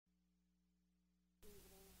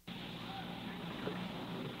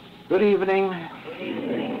Good evening.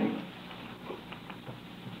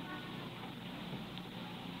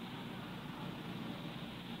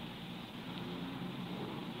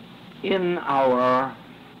 In our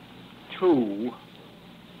two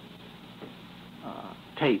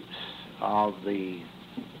tapes of the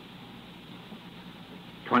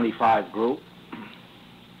 25 group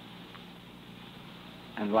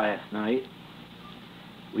and last night,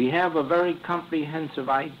 we have a very comprehensive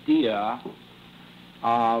idea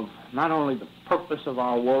of not only the purpose of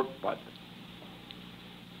our work, but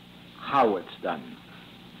how it's done.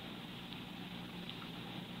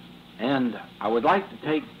 And I would like to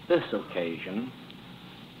take this occasion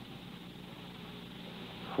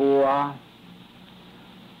for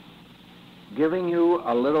giving you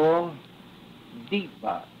a little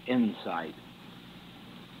deeper insight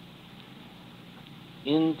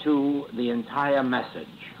into the entire message.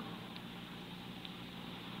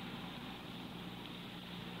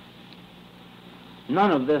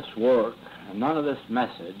 None of this work and none of this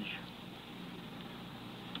message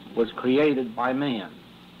was created by man.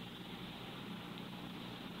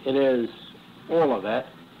 It is, all of it,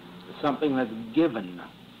 something that's given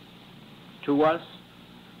to us,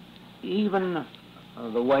 even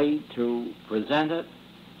the way to present it,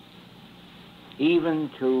 even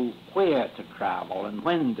to where to travel and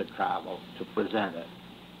when to travel to present it.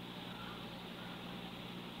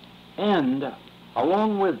 And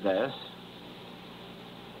along with this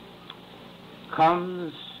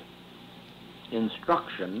comes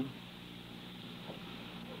instruction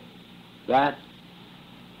that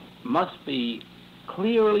must be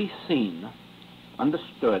clearly seen,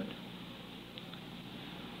 understood,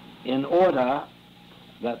 in order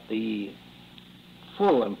that the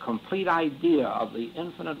full and complete idea of the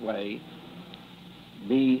infinite way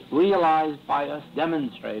be realized by us,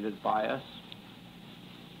 demonstrated by us,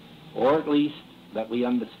 or at least that we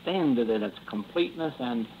understand it in its completeness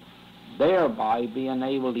and thereby be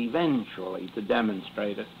enabled eventually to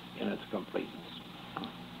demonstrate it in its completeness.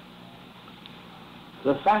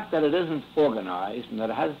 The fact that it isn't organized and that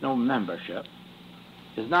it has no membership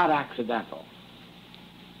is not accidental.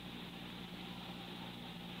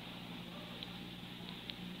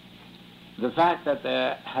 The fact that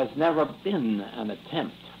there has never been an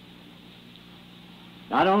attempt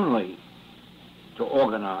not only to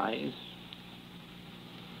organize,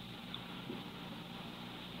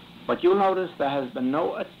 but you'll notice there has been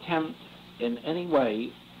no attempt in any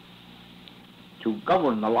way to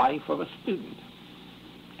govern the life of a student.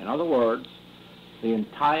 In other words, the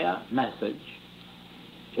entire message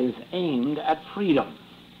is aimed at freedom.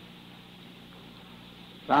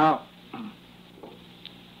 Now,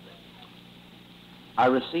 I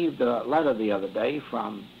received a letter the other day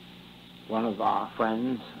from one of our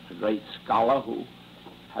friends, a great scholar who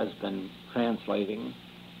has been translating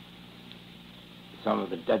some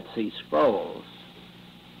of the Dead Sea Scrolls.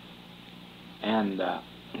 And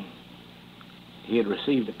he had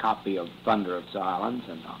received a copy of Thunder of Silence,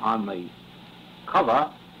 and on the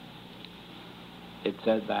cover it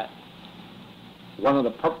said that one of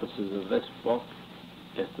the purposes of this book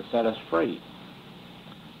is to set us free.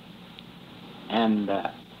 And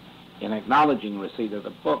in acknowledging receipt of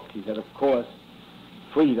the book, he said, of course,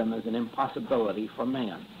 freedom is an impossibility for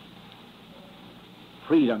man.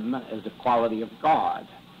 Freedom is the quality of God,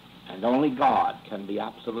 and only God can be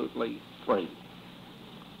absolutely free.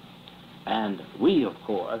 And we, of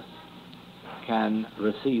course, can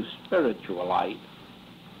receive spiritual light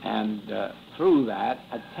and through that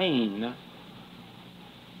attain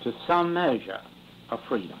to some measure of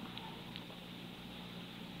freedom.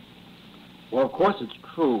 Well, of course, it's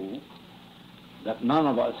true that none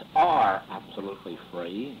of us are absolutely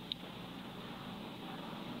free,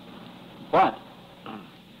 but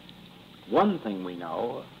one thing we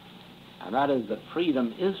know, and that is that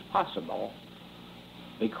freedom is possible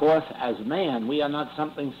because as man we are not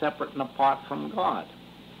something separate and apart from God.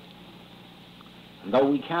 And though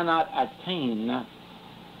we cannot attain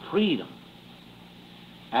freedom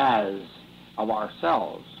as of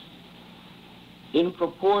ourselves, in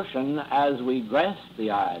proportion as we grasp the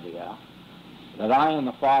idea that I and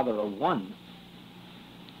the Father are one,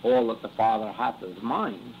 all that the Father hath is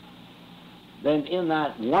mine, then in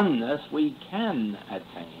that oneness we can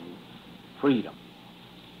attain freedom.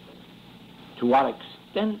 To what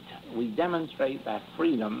extent we demonstrate that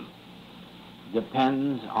freedom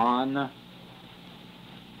depends on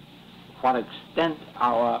what extent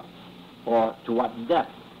or to what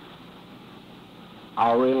depth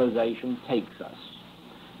our realization takes us.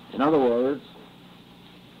 In other words,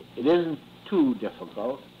 it isn't too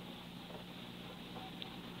difficult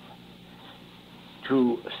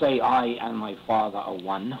to say I and my Father are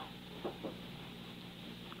one,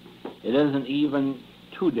 It isn't even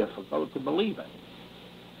too difficult to believe it.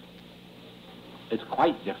 It's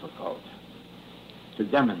quite difficult to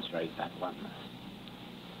demonstrate that oneness.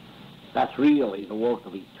 That's really the work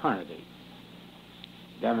of eternity,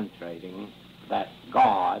 demonstrating that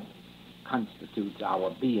God constitutes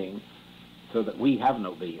our being so that we have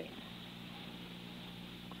no being.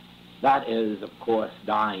 That is, of course,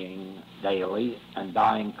 dying daily and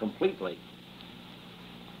dying completely.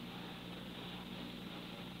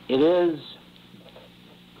 It is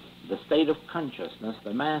the state of consciousness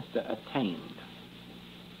the Master attained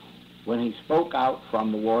when he spoke out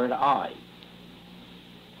from the word I.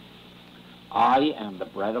 I am the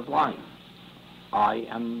bread of life. I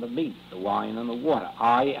am the meat, the wine, and the water.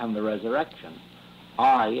 I am the resurrection.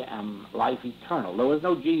 I am life eternal. There was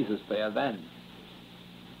no Jesus there then.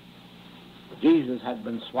 Jesus had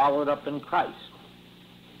been swallowed up in Christ.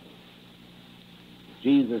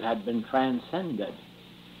 Jesus had been transcended.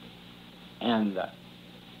 And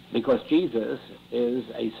because Jesus is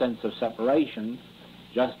a sense of separation,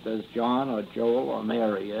 just as John or Joel or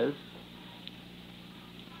Mary is,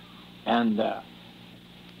 and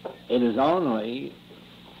it is only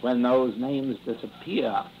when those names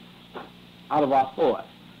disappear out of our thought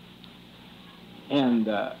and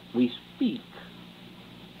we speak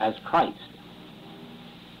as Christ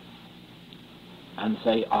and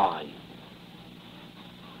say, I,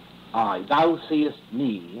 thou seest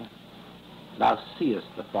me, thou seest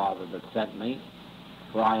the Father that sent me,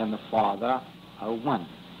 for I and the Father are one.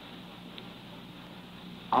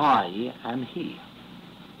 I am he.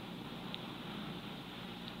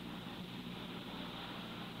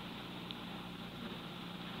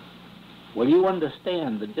 Will you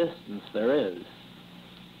understand the distance there is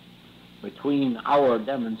between our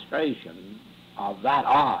demonstration of that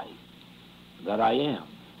I that I am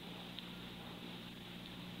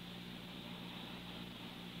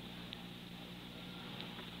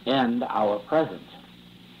and our present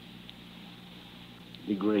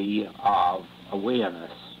degree of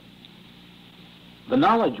awareness? The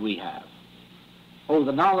knowledge we have,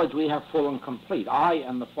 the knowledge we have full and complete. I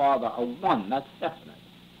and the Father are one, that's definite.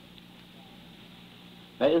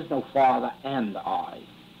 There is no Father and I.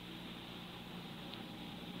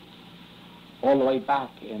 All the way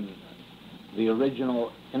back in the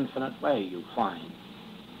original infinite way, you find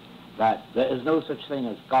that there is no such thing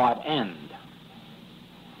as God and.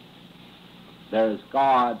 There is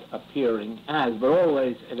God appearing as, but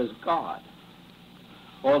always it is God.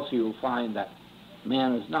 Also you'll find that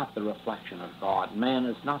man is not the reflection of God. Man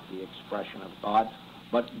is not the expression of God,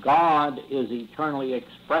 but God is eternally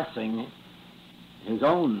expressing his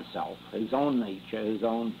own self, his own nature, his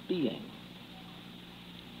own being.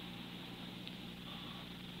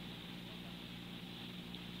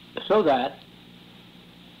 So that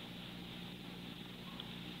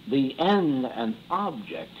the end and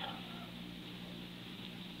object,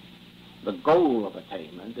 the goal of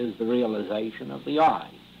attainment, is the realization of the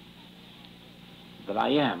I, that I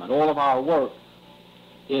am. And all of our work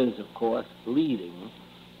is, of course, leading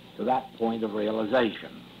to that point of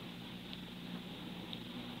realization.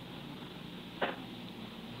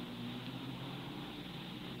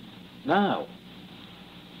 Now,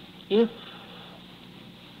 if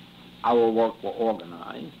our work were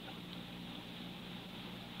organized,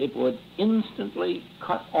 it would instantly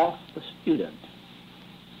cut off the student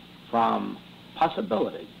from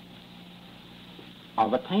possibility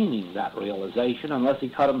of attaining that realization unless he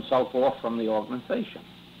cut himself off from the organization.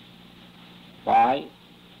 Why?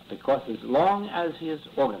 Because as long as he is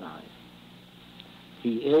organized,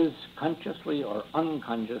 he is consciously or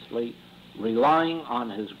unconsciously relying on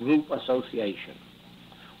his group association,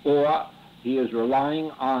 or he is relying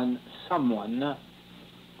on someone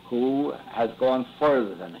who has gone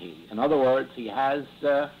further than he. In other words, he has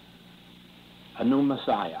a new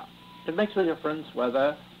Messiah. It makes a difference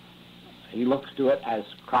whether he looks to it as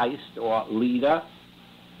Christ or leader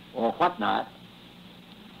or whatnot.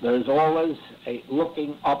 There is always a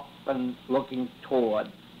looking up and looking toward,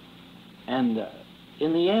 and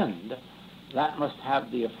in the end, that must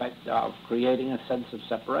have the effect of creating a sense of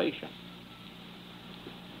separation.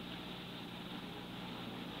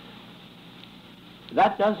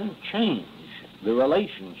 That doesn't change the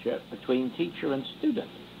relationship between teacher and student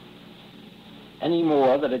any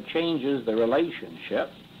more than it changes the relationship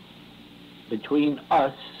between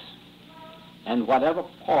us and whatever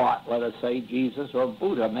part, let us say, Jesus or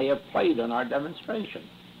Buddha may have played in our demonstration.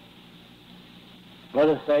 Let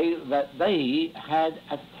us say that they had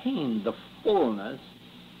attained the fullness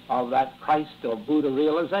of that Christ or Buddha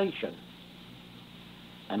realization,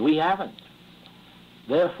 and we haven't.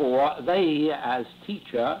 Therefore, they, as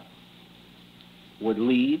teacher, would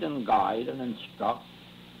lead and guide and instruct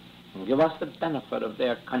and give us the benefit of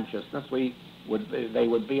their consciousness, they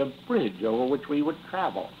would be a bridge over which we would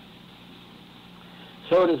travel.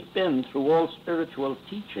 So it has been through all spiritual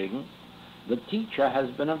teaching. The teacher has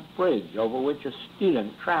been a bridge over which a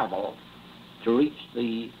student travels to reach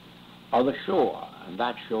the other shore, and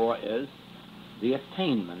that shore is the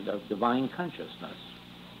attainment of divine consciousness.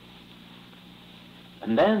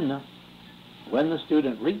 And then, when the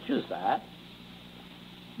student reaches that,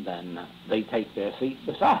 then they take their seat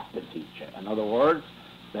beside the teacher. In other words,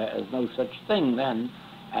 there is no such thing then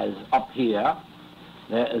as up here.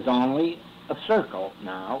 There is only a circle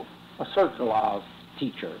now, a circle of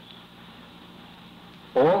teachers,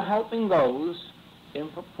 all helping those in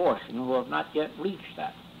proportion who have not yet reached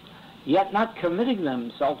that, yet not committing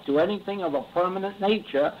themselves to anything of a permanent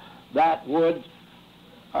nature that would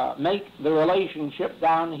make the relationship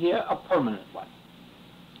down here a permanent one.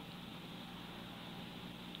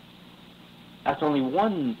 That's only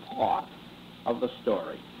one part of the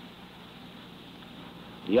story.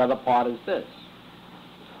 The other part is this.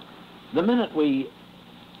 The minute we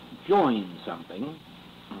join something,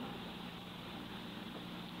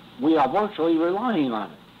 we are virtually relying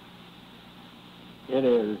on it. It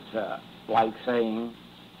is like saying,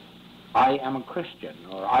 I am a Christian,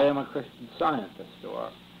 or I am a Christian Scientist,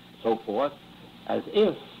 or so forth, as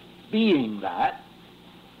if being that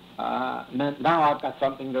meant now I've got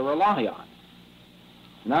something to rely on.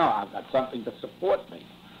 Now I've got something to support me.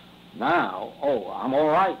 Now, oh, I'm all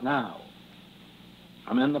right now.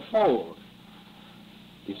 I'm in the fold.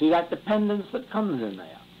 You see that dependence that comes in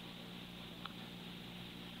there?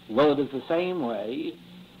 Well, it is the same way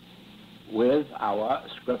with our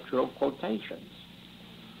scriptural quotations.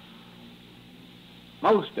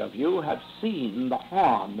 Most of you have seen the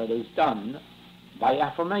harm that is done by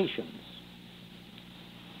affirmations.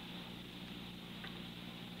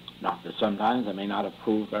 Not that sometimes they may not have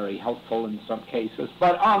proved very helpful in some cases,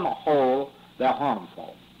 but on the whole, they're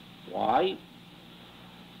harmful. Why?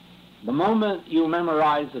 The moment you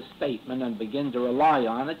memorize a statement and begin to rely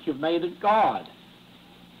on it, you've made it God.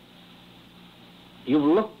 You've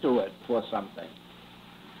looked to it for something.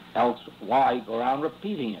 Else, why go around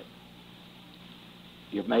repeating it?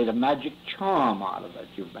 You've made a magic charm out of it.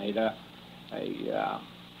 You've made an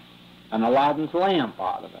Aladdin's lamp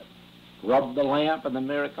out of it. Rub the lamp and the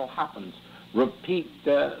miracle happens. Repeat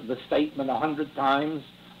the statement 100 times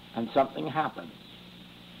and something happens.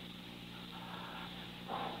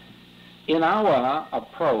 In our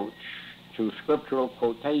approach to scriptural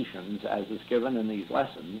quotations, as is given in these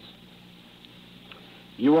lessons,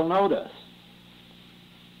 you will notice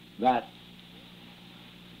that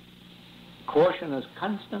caution is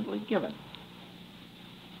constantly given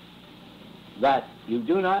that you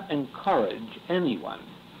do not encourage anyone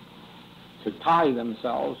to tie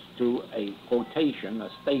themselves to a quotation, a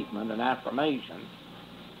statement, an affirmation,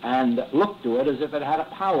 and look to it as if it had a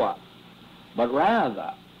power, but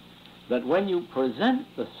rather that when you present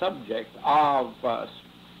the subject of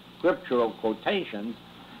scriptural quotations,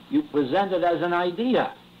 you present it as an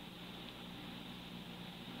idea.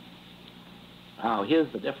 Now,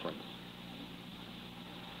 here's the difference.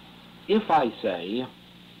 If I say,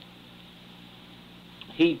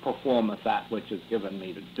 he performeth that which is given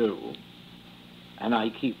me to do, and I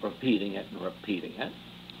keep repeating it and repeating it,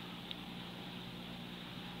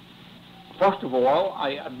 first of all,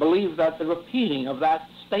 I believe that the repeating of that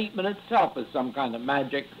statement itself is some kind of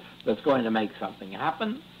magic that's going to make something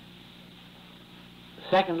happen.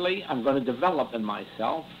 Secondly, I'm going to develop in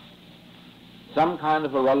myself some kind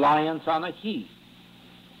of a reliance on a he.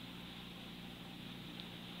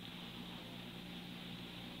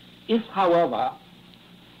 If, however,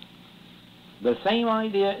 the same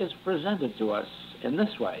idea is presented to us in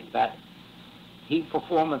this way, that he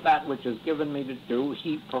performeth that which is given me to do,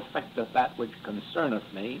 he perfecteth that which concerneth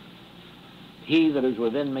me, he that is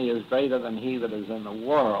within me is greater than he that is in the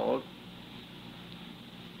world,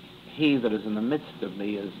 he that is in the midst of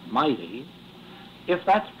me is mighty. If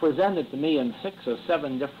that's presented to me in 6 or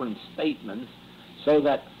 7 different statements, so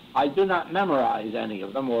that I do not memorize any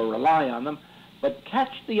of them or rely on them, but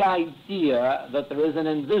catch the idea that there is an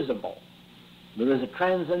invisible, there is a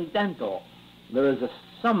transcendental, there is a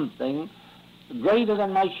something greater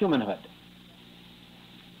than my humanhood.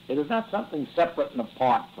 It is not something separate and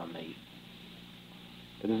apart from me.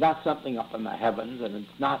 It is not something up in the heavens, and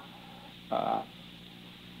it's not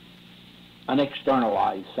an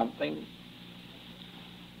externalized something.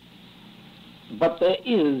 But there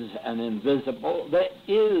is an invisible, there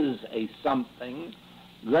is a something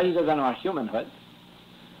greater than our humanhood,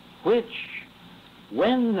 which,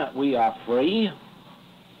 when we are free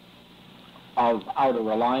of outer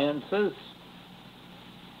reliances,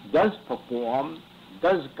 does perform,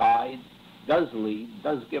 does guide, does lead,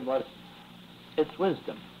 does give us its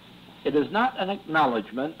wisdom. It is not an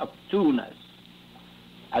acknowledgement of two-ness,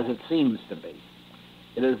 as it seems to be.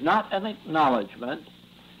 It is not an acknowledgement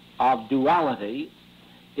of duality.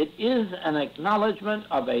 It is an acknowledgement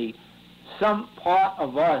of some part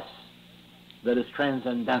of us that is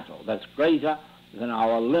transcendental, that's greater than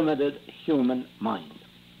our limited human mind,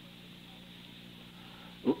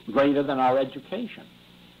 greater than our education,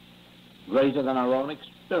 greater than our own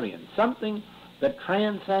experience, something that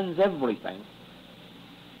transcends everything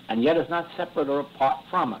and yet is not separate or apart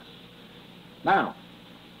from us. Now,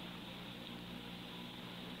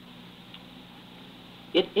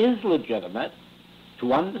 it is legitimate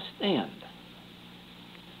to understand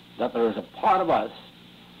that there is a part of us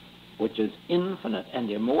which is infinite and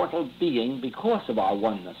immortal being because of our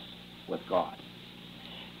oneness with God,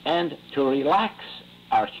 and to relax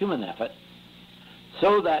our human effort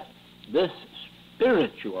so that this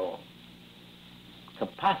spiritual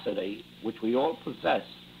capacity which we all possess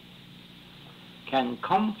can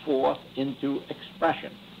come forth into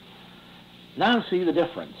expression. Now see the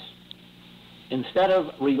difference. Instead of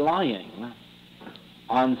relying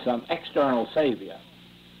on some external savior,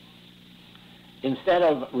 instead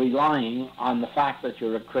of relying on the fact that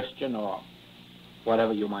you're a Christian or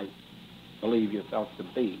whatever you might believe yourself to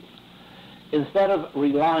be, instead of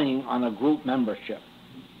relying on a group membership,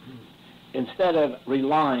 instead of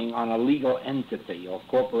relying on a legal entity or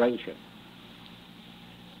corporation,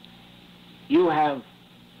 you have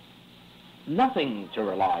nothing to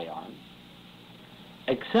rely on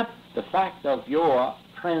except the fact of your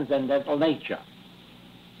transcendental nature.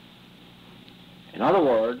 In other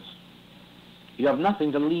words, you have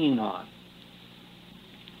nothing to lean on.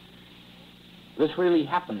 This really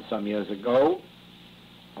happened some years ago,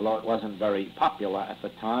 although it wasn't very popular at the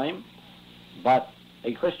time, but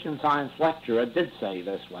a Christian Science lecturer did say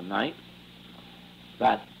this one night,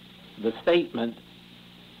 that the statement,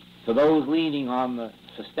 to those leaning on the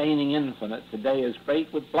sustaining infinite, today is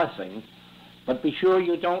great with blessings, but be sure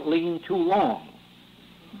you don't lean too long.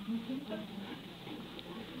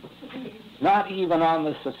 Not even on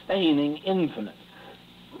the sustaining infinite.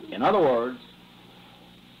 In other words,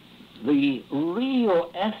 the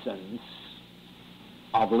real essence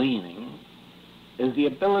of leaning is the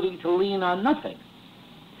ability to lean on nothing.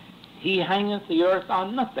 He hangeth the earth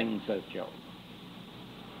on nothing, says Job.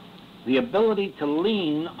 The ability to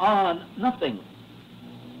lean on nothing.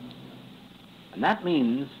 And that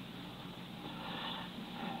means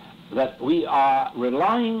that we are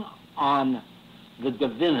relying on the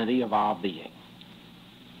divinity of our being.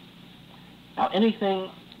 Now, anything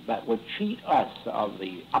that would cheat us of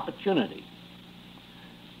the opportunity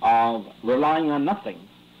of relying on nothing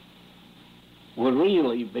would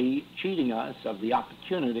really be cheating us of the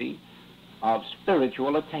opportunity of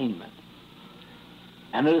spiritual attainment.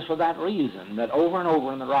 And it is for that reason that over and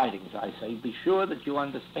over in the writings I say, be sure that you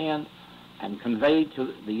understand and convey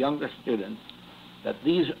to the younger students that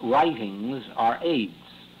these writings are aids,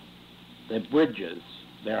 they're bridges,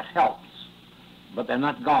 they're helps, but they're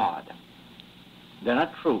not God. They're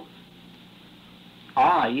not truth.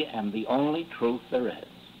 I am the only truth there is,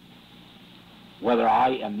 whether I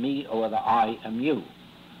am me or whether I am you.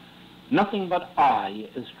 Nothing but I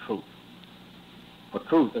is truth. For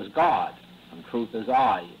truth is God, and truth is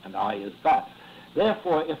I, and I is God.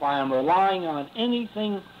 Therefore, if I am relying on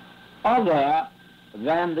anything other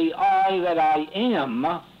than the I that I am,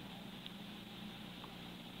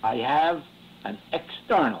 I have an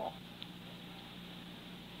external.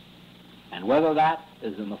 And whether that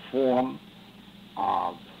is in the form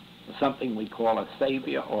of something we call a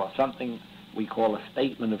savior, or something we call a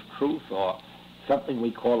statement of truth, or something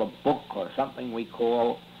we call a book, or something we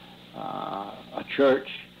call a church,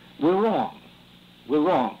 we're wrong. We're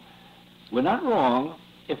wrong. We're not wrong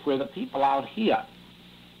if we're the people out here.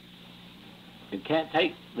 You can't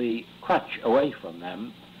take the crutch away from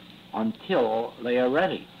them until they are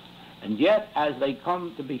ready. And yet, as they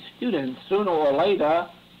come to be students, sooner or later,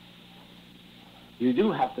 you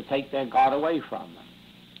do have to take their God away from them.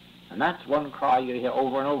 And that's one cry you hear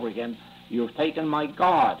over and over again, you've taken my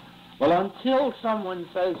God. Well, until someone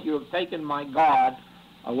says you've taken my God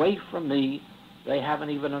away from me, they haven't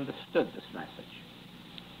even understood this message.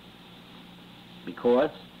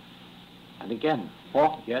 Because, and again,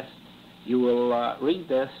 yes, you will read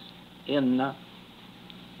this in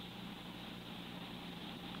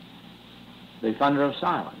the Thunder of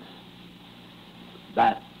Silence,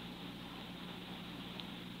 that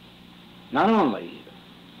not only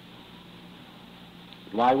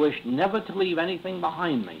do I wish never to leave anything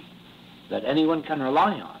behind me that anyone can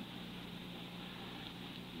rely on.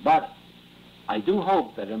 But I do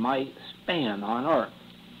hope that in my span on earth,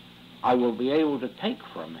 I will be able to take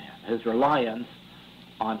from him his reliance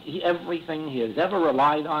on everything he has ever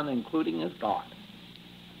relied on, including his God.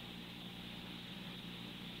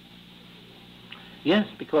 Yes,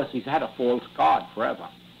 because he's had a false God forever.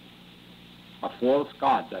 A false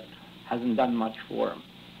God that hasn't done much for him.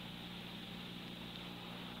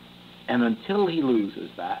 And until he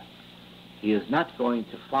loses that, he is not going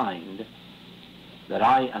to find that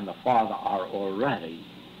I and the Father are already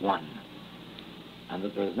one, and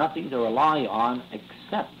that there is nothing to rely on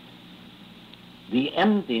except the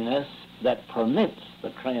emptiness that permits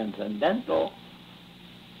the transcendental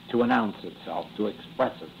to announce itself, to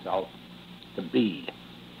express itself, to be.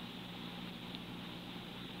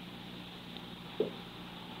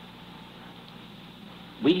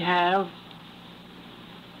 We have,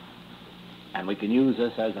 and we can use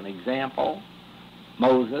this as an example,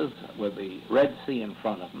 Moses with the Red Sea in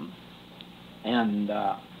front of him, and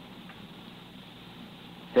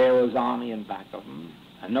Pharaoh's army in back of him,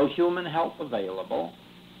 and no human help available.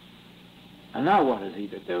 And now what is he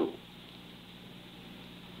to do?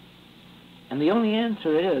 And the only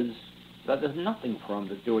answer is that there's nothing for him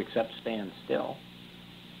to do except stand still.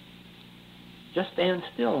 Just stand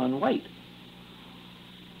still and wait.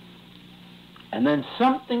 And then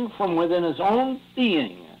something from within his own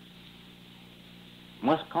being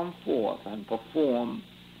must come forth and perform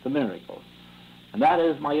the miracles. And that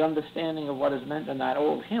is my understanding of what is meant in that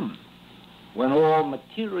old hymn. When all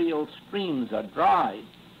material streams are dried,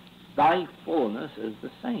 thy fullness is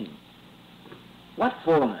the same. What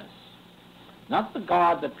fullness? Not the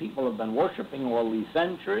God that people have been worshiping all these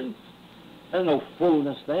centuries. There's no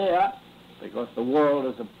fullness there, because the world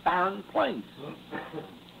is a barren place.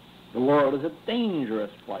 The world is a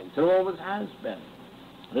dangerous place. It always has been.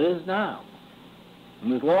 It is now.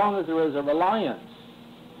 And as long as there is a reliance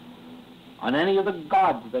on any of the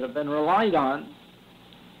gods that have been relied on,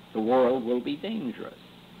 the world will be dangerous.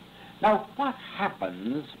 Now, what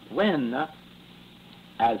happens when,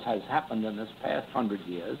 as has happened in this past 100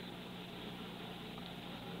 years,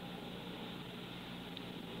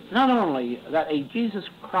 not only that a Jesus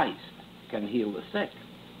Christ can heal the sick,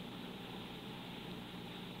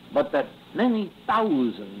 but that many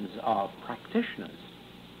thousands of practitioners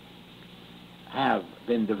have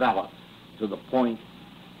been developed to the point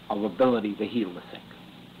of ability to heal the sick?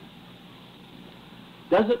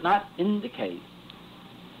 Does it not indicate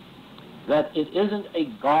that it isn't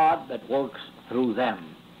a God that works through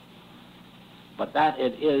them, but that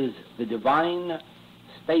it is the divine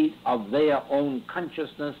state of their own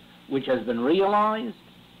consciousness which has been realized?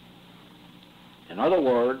 In other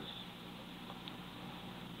words,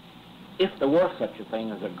 if there were such a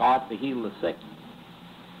thing as a God to heal the sick,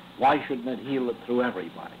 why shouldn't it heal it through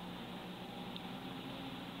everybody?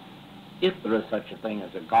 If there is such a thing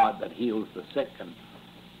as a God that heals the sick and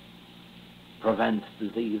prevents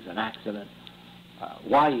disease and accident,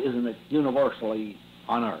 why isn't it universally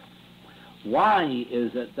on earth? Why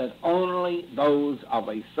is it that only those of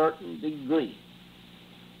a certain degree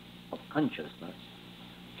of consciousness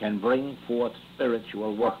can bring forth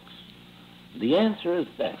spiritual works? The answer is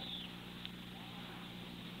this.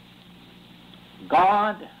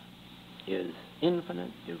 God is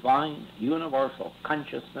infinite, divine, universal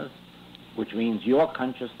consciousness, which means your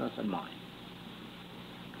consciousness and mine.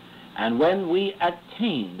 And when we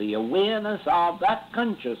attain the awareness of that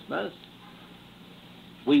consciousness,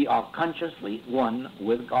 we are consciously one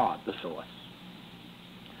with God, the source.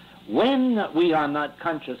 When we are not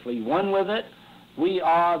consciously one with it, we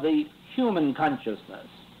are the human consciousness,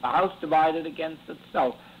 a house divided against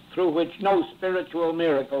itself, through which no spiritual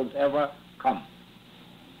miracles ever come.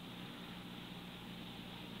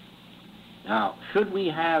 Now, should we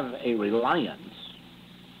have a reliance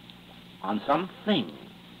on something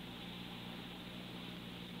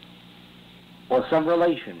or some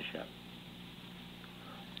relationship,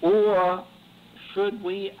 or should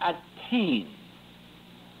we attain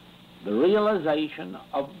the realization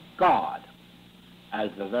of God as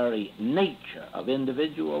the very nature of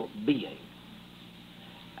individual being,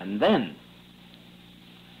 and then,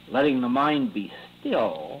 letting the mind be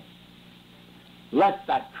still, let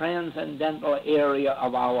that transcendental area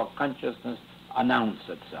of our consciousness announce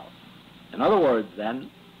itself? In other words, then,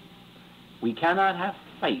 we cannot have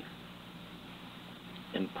faith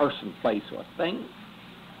in person, place, or thing,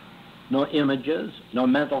 nor images, nor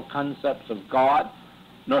mental concepts of God,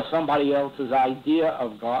 nor somebody else's idea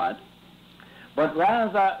of God, but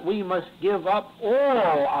rather we must give up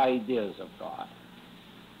all ideas of God,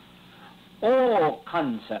 all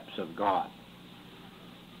concepts of God,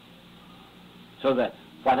 so that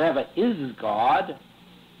whatever is God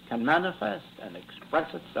can manifest and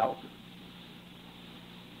express itself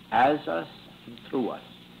as us and through us.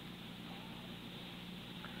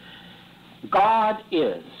 God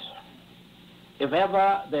is, if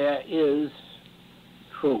ever there is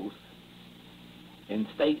truth in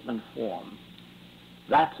statement form,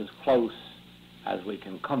 that's as close as we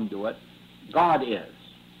can come to it. God is.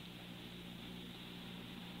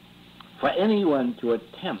 For anyone to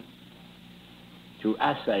attempt to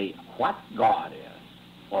essay what God is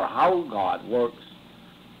or how God works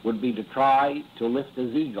would be to try to lift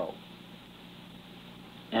his ego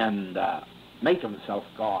and make himself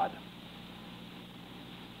God,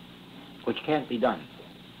 which can't be done.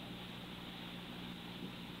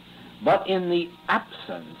 But in the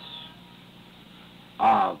absence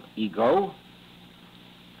of ego,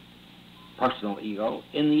 personal ego,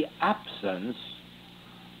 in the absence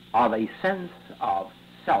of a sense of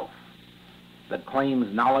self that claims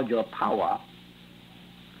knowledge or power,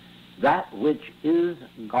 that which is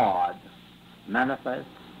God manifests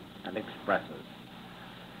and expresses.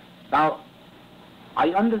 Now, I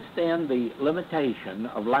understand the limitation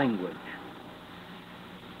of language,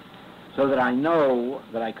 so that I know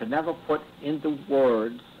that I could never put into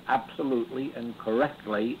words absolutely and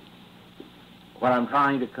correctly what I'm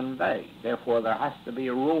trying to convey. Therefore, there has to be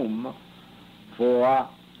a room for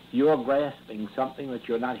your grasping something that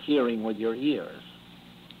you're not hearing with your ears.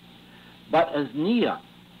 But as near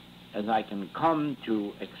as I can come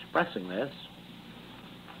to expressing this,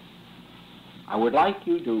 I would like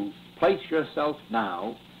you to place yourself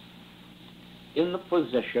now in the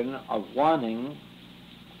position of wanting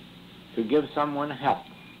to give someone help.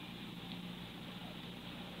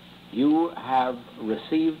 You have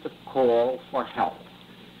received a call for help.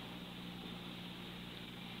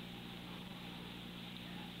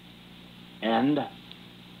 And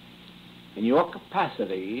in your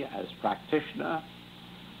capacity as practitioner,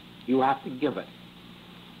 you have to give it.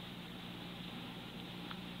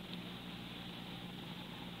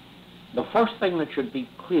 The first thing that should be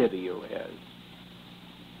clear to you is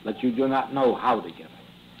that you do not know how to give it.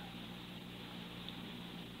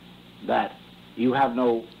 That you have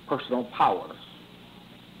no personal powers.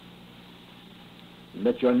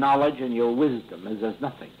 That your knowledge and your wisdom is as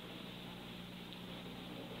nothing,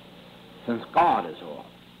 since God is all.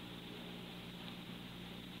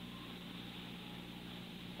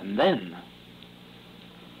 And then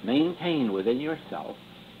maintain within yourself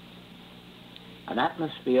an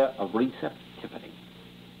atmosphere of receptivity.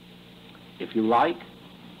 If you like,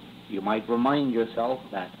 you might remind yourself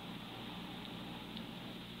that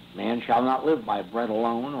man shall not live by bread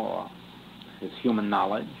alone or his human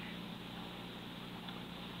knowledge,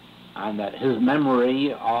 and that his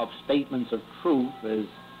memory of statements of truth is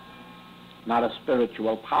not a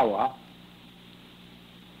spiritual power,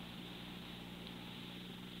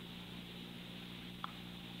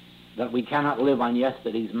 that we cannot live on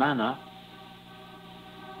yesterday's manna,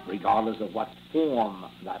 regardless of what form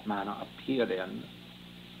that manna appeared in,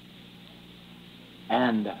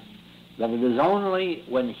 and that it is only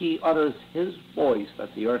when he utters his voice that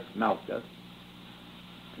the earth melteth,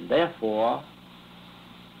 and therefore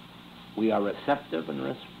we are receptive and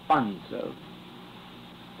responsive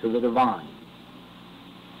to the divine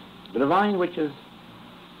which is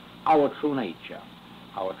our true nature,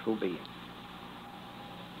 our true being.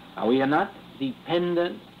 Now, we are not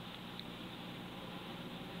dependent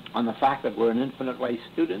on the fact that we're an infinite way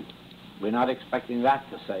student. We're not expecting that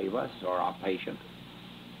to save us or our patient.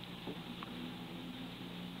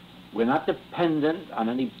 We're not dependent on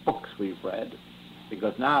any books we've read,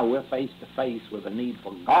 because now we're face to face with the need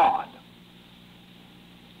for God.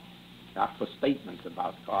 Not for statements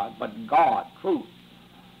about God, but God, truth.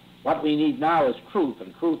 What we need now is truth,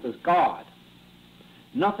 and truth is God.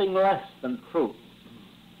 Nothing less than truth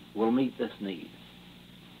will meet this need.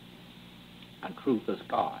 And truth is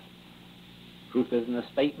God. Truth isn't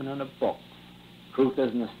a statement in a book. Truth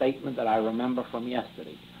isn't a statement that I remember from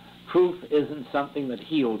yesterday. Truth isn't something that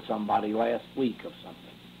healed somebody last week of something.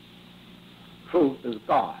 Truth is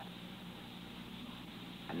God.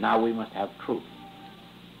 And now we must have truth.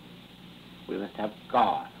 We must have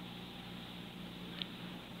God.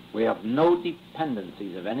 We have no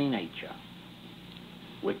dependencies of any nature.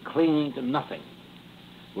 We're clinging to nothing.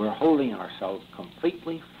 We're holding ourselves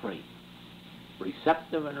completely free,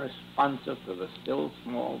 receptive and responsive to the still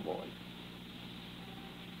small voice.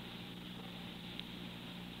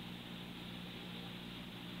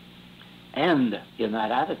 And in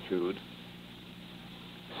that attitude,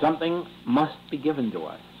 something must be given to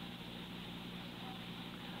us.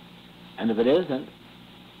 And if it isn't,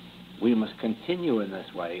 we must continue in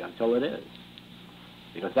this way until it is.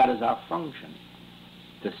 because that is our function,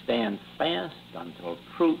 to stand fast until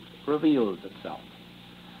truth reveals itself.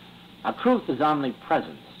 Now, truth is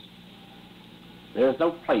omnipresence. There is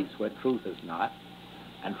no place where truth is not,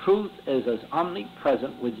 and truth is as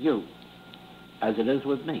omnipresent with you as it is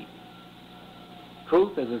with me.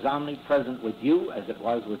 Truth is as omnipresent with you as it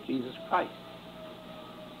was with Jesus Christ.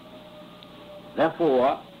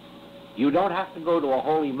 Therefore, you don't have to go to a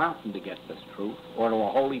holy mountain to get this truth, or to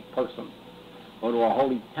a holy person, or to a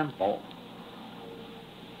holy temple.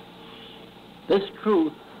 This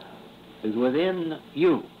truth is within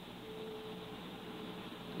you.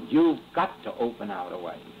 You've got to open out a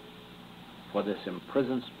way for this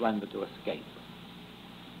imprisoned splendor to escape.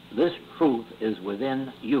 This truth is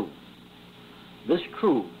within you. This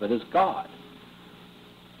truth that is God.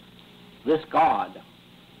 This God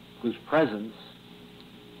whose presence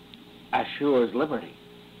assures liberty.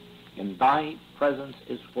 In thy presence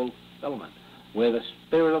is fulfillment. Where the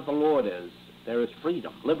Spirit of the Lord is, there is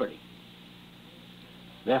freedom, liberty.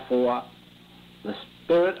 Therefore, the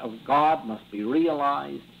Spirit of God must be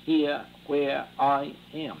realized here where I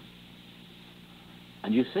am.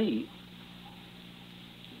 And you see,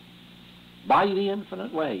 by the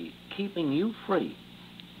infinite way, keeping you free,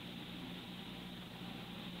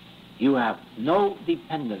 you have no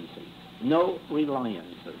dependencies, no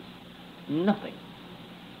reliances, nothing.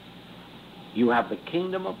 You have the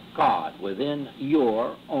kingdom of God within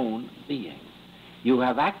your own being. You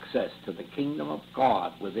have access to the kingdom of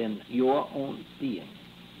God within your own being.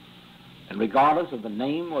 And regardless of the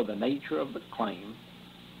name or the nature of the claim,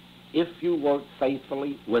 if you work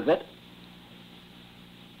faithfully with it,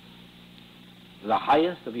 the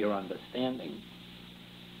highest of your understanding,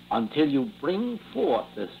 until you bring forth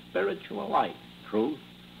the spiritual light, truth,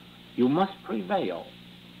 you must prevail.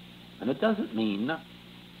 And it doesn't mean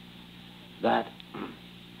that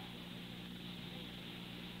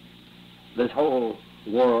this whole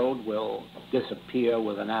world will disappear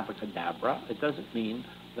with an abracadabra. It doesn't mean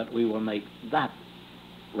that we will make that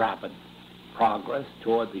rapid progress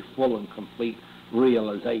toward the full and complete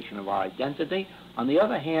realization of our identity. On the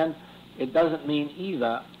other hand, it doesn't mean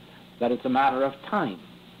either that it's a matter of time,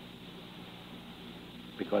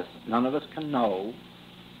 because none of us can know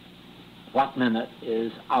what minute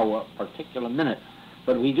is our particular minute.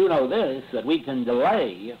 But we do know this, that we can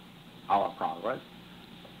delay our progress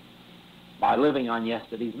by living on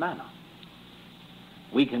yesterday's manna.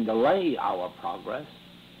 We can delay our progress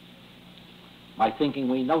by thinking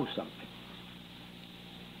we know something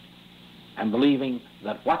and believing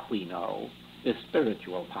that what we know is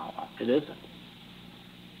spiritual power. It isn't.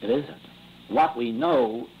 It isn't. What we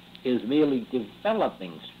know is merely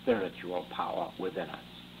developing spiritual power within us.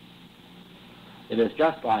 It is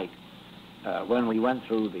just like when we went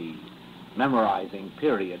through the memorizing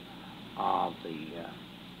period of the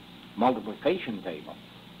multiplication table.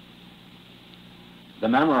 The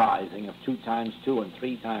memorizing of 2 times 2 and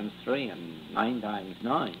 3 times 3 and 9 times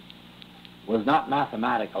 9 was not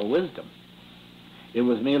mathematical wisdom. It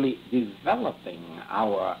was merely developing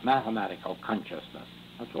our mathematical consciousness.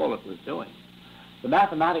 That's all it was doing. The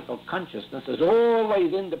mathematical consciousness is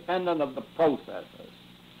always independent of the processes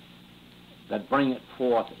that bring it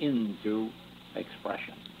forth into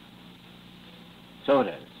expression. So it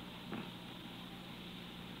is.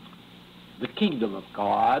 The kingdom of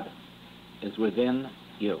God is within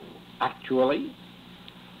you. Actually,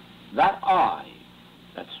 that I,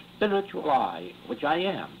 that spiritual I, which I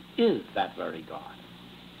am, is that very God.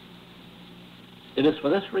 It is for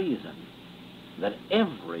this reason that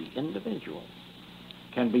every individual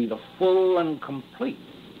can be the full and complete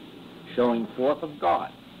showing forth of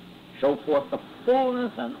God, show forth the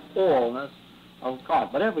fullness and allness of God.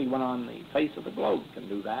 But everyone on the face of the globe can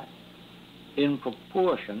do that in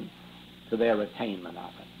proportion to their attainment of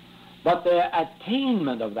it. But their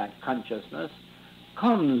attainment of that consciousness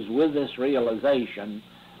comes with this realization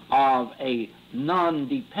of a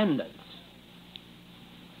non-dependence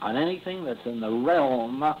on anything that's in the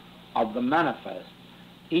realm of the manifest,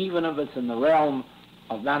 even if it's in the realm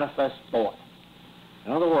of manifest thought.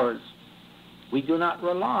 In other words, we do not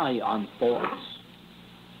rely on thoughts.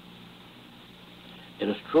 It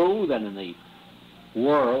is true that in the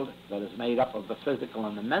world that is made up of the physical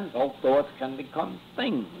and the mental, thoughts can become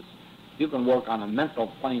things. You can work on a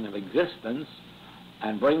mental plane of existence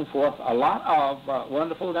and bring forth a lot of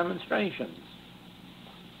wonderful demonstrations.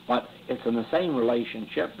 But it's in the same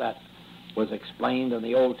relationship that was explained in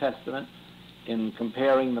the Old Testament in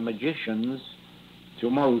comparing the magicians to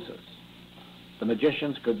Moses. The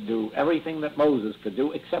magicians could do everything that Moses could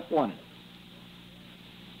do except one.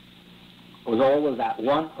 It was always that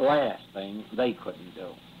one last thing they couldn't do.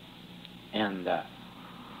 And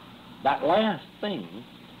that last thing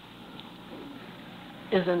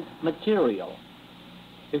isn't material,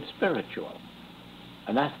 it's spiritual.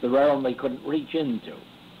 And that's the realm they couldn't reach into.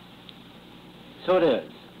 So it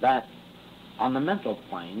is that on the mental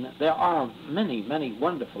plane, there are many, many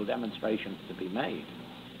wonderful demonstrations to be made.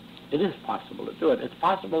 It is possible to do it. It's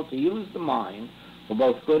possible to use the mind for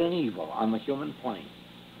both good and evil on the human plane.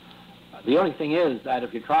 The only thing is that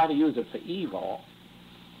if you try to use it for evil,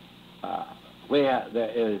 where there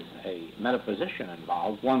is a metaphysician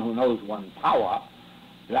involved, one who knows one's power,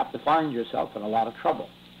 you have to find yourself in a lot of trouble,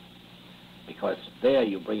 because there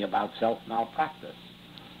you bring about self-malpractice.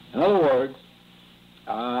 In other words,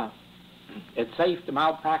 it's safe to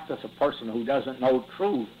malpractice a person who doesn't know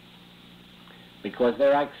truth because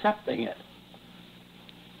they're accepting it.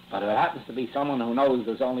 But if it happens to be someone who knows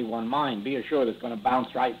there's only one mind, be assured it's going to bounce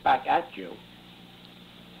right back at you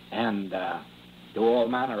and do all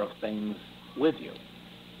manner of things with you.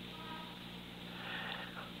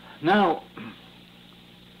 Now,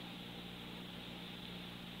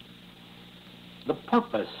 the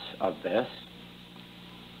purpose of this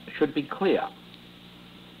should be clear.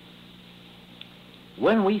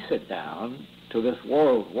 When we sit down to this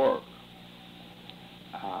world work,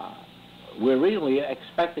 we're really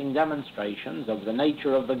expecting demonstrations of the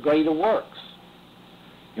nature of the greater works.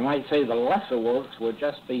 You might say the lesser works would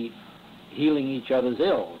just be healing each other's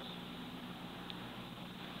ills.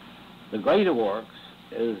 The greater works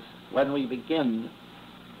is when we begin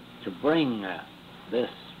to bring this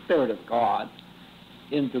Spirit of God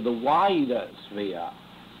into the wider sphere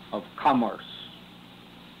of commerce,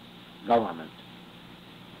 government,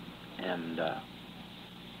 and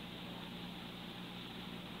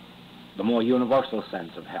the more universal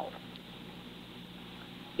sense of health.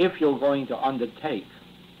 If you're going to undertake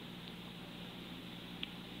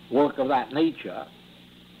work of that nature,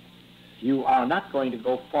 you are not going to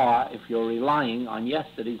go far if you're relying on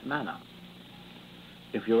yesterday's manna.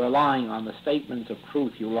 If you're relying on the statements of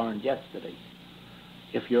truth you learned yesterday,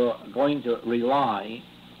 if you're going to rely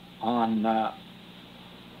on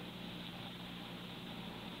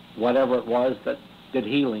whatever it was that did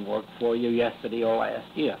healing work for you yesterday or last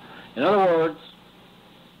year. In other words,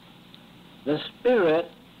 the Spirit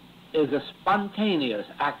is a spontaneous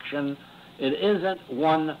action. It isn't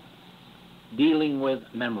one dealing with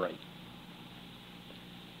memory.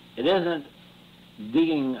 It isn't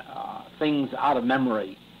digging things out of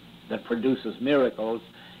memory that produces miracles.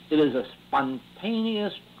 It is a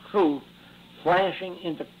spontaneous truth flashing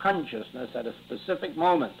into consciousness at a specific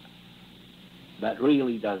moment that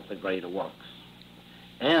really does the greater works.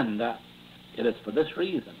 And it is for this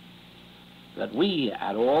reason that we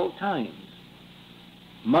at all times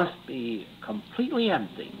must be completely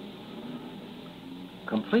empty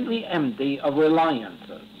of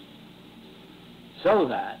reliances, so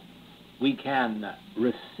that we can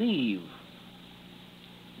receive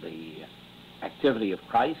the activity of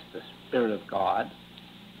Christ, the Spirit of God,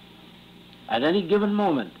 at any given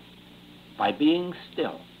moment by being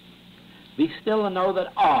still. Be still and know that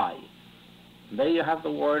I, and there you have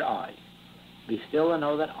the word I, be still and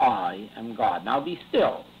know that I am God. Now be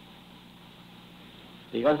still,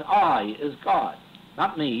 because I is God,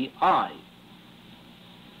 not me, I.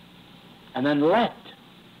 And then let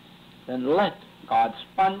God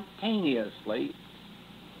spontaneously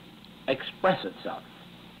express itself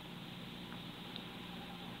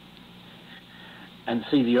and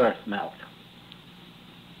see the earth melt.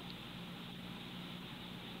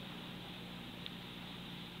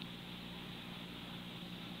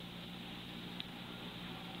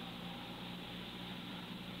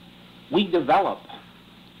 We develop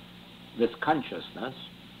this consciousness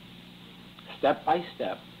step by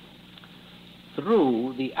step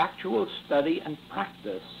through the actual study and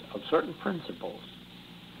practice of certain principles,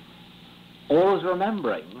 always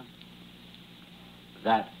remembering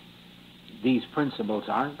that these principles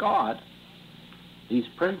aren't God. These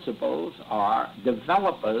principles are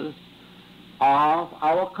developers of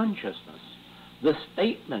our consciousness. The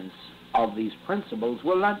statements of these principles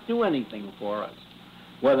will not do anything for us,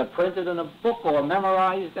 whether printed in a book or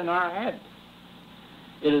memorized in our head.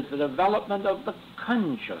 It is the development of the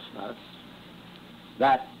consciousness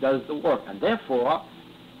that does the work. And therefore,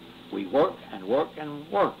 we work and work and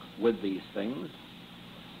work with these things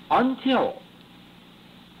until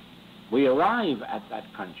we arrive at that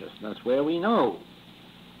consciousness where we know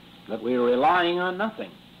that we are relying on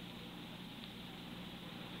nothing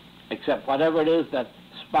except whatever it is that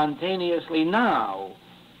spontaneously now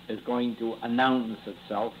is going to announce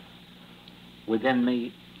itself within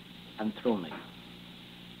me and through me.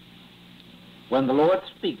 When the Lord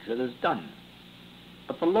speaks, it is done.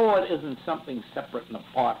 But the Lord isn't something separate and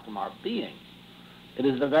apart from our being. It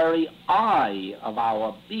is the very I of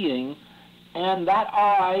our being, and that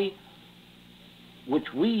I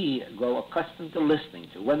which we grow accustomed to listening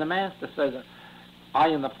to. When the Master says, I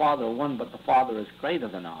and the Father are one, but the Father is greater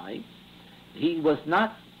than I, he was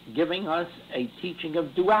not giving us a teaching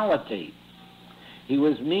of duality. He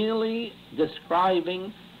was merely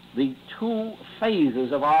describing the two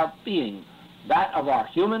phases of our being, that of our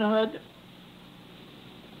humanhood,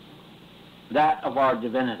 that of our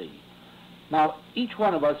divinity. Now, each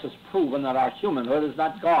one of us has proven that our humanhood is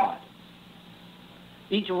not God.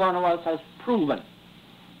 Each one of us has proven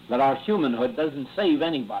that our humanhood doesn't save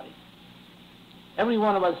anybody. Every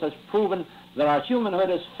one of us has proven that our humanhood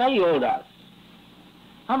has failed us.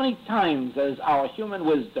 How many times has our human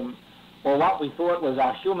wisdom, or what we thought was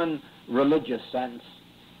our human religious sense,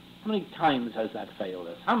 how many times has that failed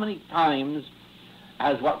us? How many times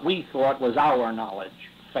has what we thought was our knowledge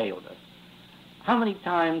failed us? How many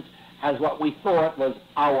times has what we thought was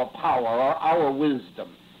our power or our wisdom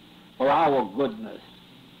or our goodness,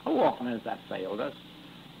 how often has that failed us?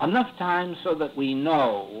 Enough times so that we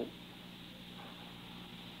know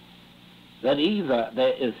that either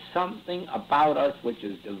there is something about us which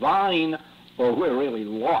is divine or we're really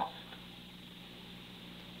lost,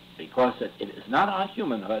 because it is not our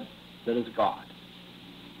humanhood that is God.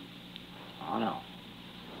 Oh no,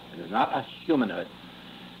 it is not our humanhood.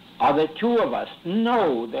 Are there two of us?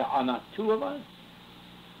 No, there are not two of us.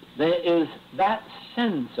 There is that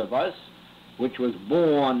sense of us which was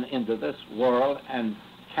born into this world and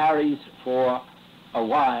carries for a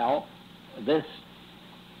while this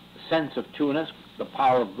sense of two-ness, the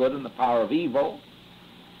power of good and the power of evil.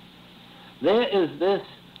 There is this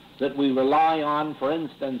that we rely on, for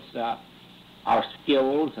instance, our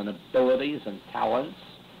skills and abilities and talents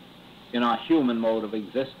in our human mode of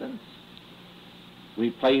existence.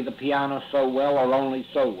 We play the piano so well or only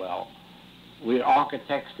so well. We're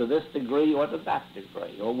architects to this degree or to that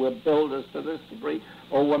degree, or we're builders to this degree,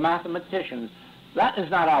 or we're mathematicians. That is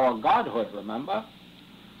not our godhood, remember?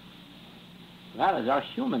 That is our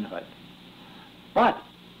humanhood. But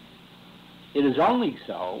it is only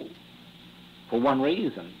so for one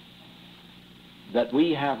reason, that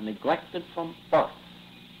we have neglected from birth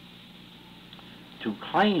to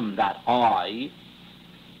claim that I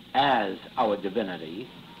as our divinity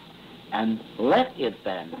and let it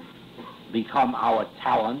then become our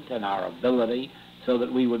talent and our ability so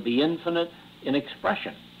that we would be infinite in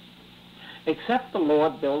expression. Except the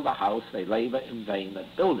Lord build a house, they labor in vain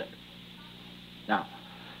that build it. Now,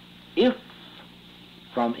 if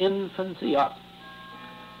from infancy up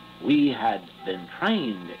we had been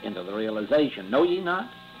trained into the realization, know ye not,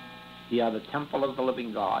 ye are the temple of the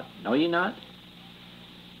living God, know ye not,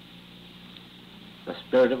 the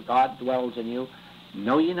Spirit of God dwells in you,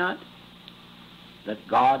 know ye not, that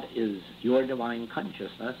God is your divine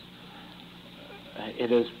consciousness,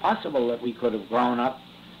 it is possible that we could have grown up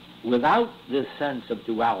without this sense of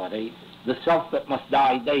duality, the self that must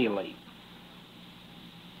die daily,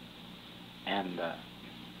 and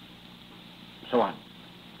so on.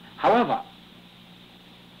 However,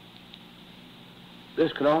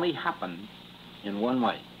 this could only happen in one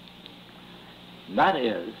way. And that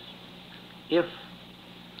is, if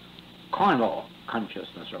carnal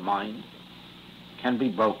consciousness or mind can be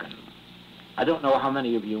broken. I don't know how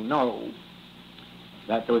many of you know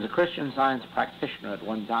that there was a Christian Science practitioner at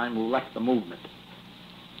one time who left the movement.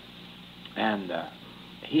 And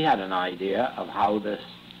he had an idea of how this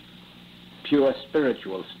pure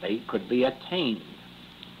spiritual state could be attained.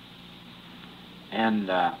 And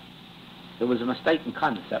it was a mistaken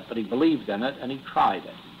concept, but he believed in it and he tried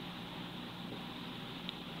it.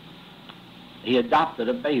 He adopted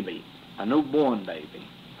a baby, a newborn baby,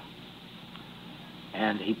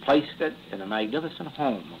 and he placed it in a magnificent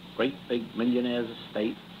home, a great big millionaire's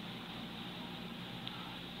estate,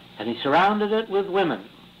 and he surrounded it with women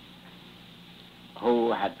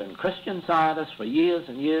who had been Christian Scientists for years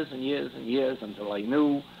and years and years and years until they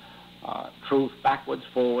knew truth backwards,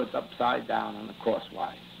 forwards, upside down, and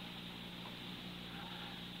crosswise.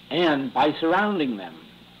 And by surrounding them,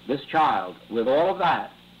 this child, with all of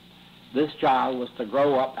that, this child was to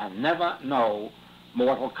grow up and never know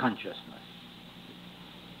mortal consciousness.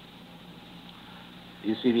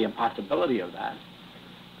 You see the impossibility of that,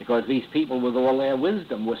 because these people with all their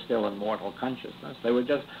wisdom were still in mortal consciousness. They were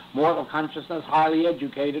just mortal consciousness, highly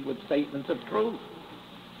educated with statements of truth.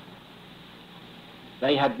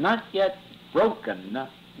 They had not yet broken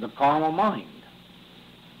the carnal mind.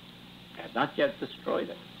 They had not yet destroyed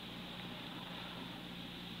it.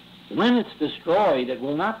 When it's destroyed, it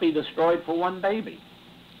will not be destroyed for one baby.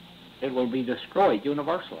 It will be destroyed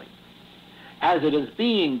universally, as it is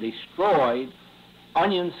being destroyed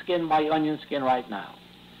onion skin by onion skin right now.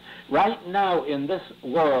 Right now in this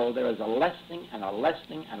world there is a lessening and a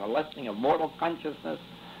lessening and a lessening of mortal consciousness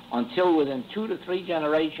until within 2 to 3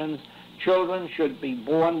 generations children should be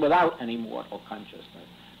born without any mortal consciousness,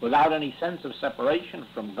 without any sense of separation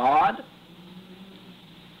from God,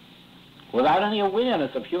 without any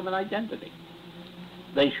awareness of human identity.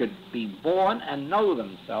 They should be born and know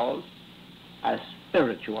themselves as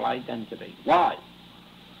spiritual identity. Why?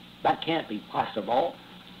 That can't be possible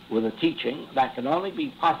with a teaching. That can only be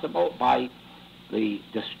possible by the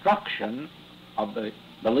destruction of the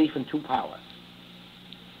belief in 2 powers.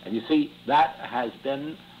 And you see, that has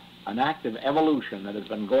been an active evolution that has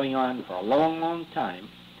been going on for a long, long time,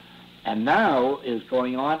 and now is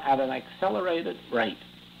going on at an accelerated rate.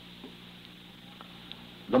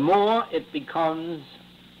 The more it becomes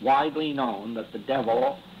widely known that the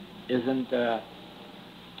devil isn't a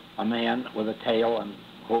man with a tail and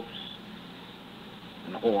hoofs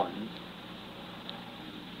and horns,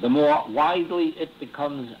 the more widely it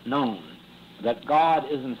becomes known that God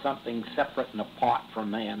isn't something separate and apart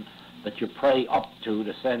from man that you pray up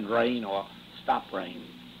to send rain or stop rain.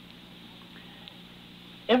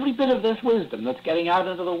 Every bit of this wisdom that's getting out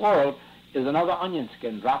into the world is another onion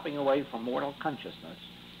skin dropping away from mortal consciousness,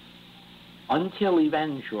 until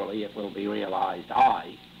eventually it will be realized,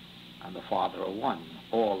 I and the Father are one.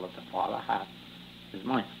 All that the Father hath is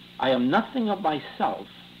mine. I am nothing of myself,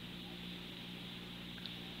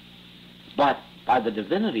 but by the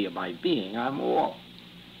divinity of my being, I'm all.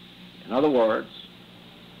 In other words,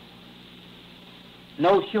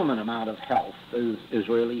 no human amount of health is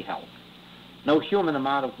really health. No human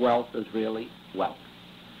amount of wealth is really wealth.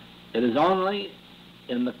 It is only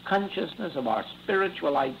in the consciousness of our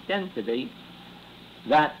spiritual identity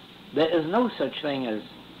that there is no such thing as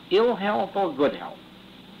ill health or good health.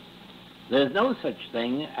 There is no such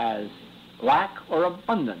thing as lack or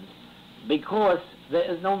abundance, because there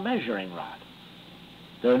is no measuring rod.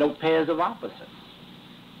 There are no pairs of opposites.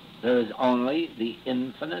 There is only the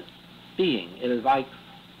infinite being. It is like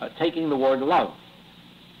taking the word love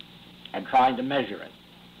and trying to measure it.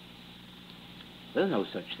 There's no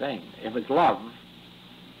such thing. If it's love,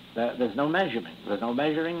 there's no measurement. There's no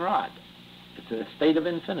measuring rod. It's a state of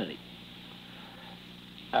infinity.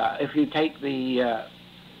 If you take the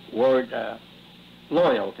word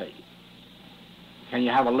loyalty, can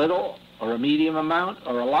you have a little or a medium amount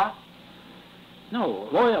or a lot? No,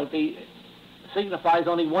 loyalty signifies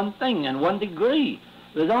only one thing and one degree.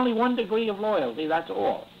 There's only one degree of loyalty, that's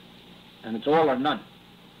all. And it's all or none.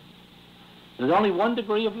 There's only one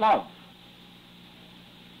degree of love.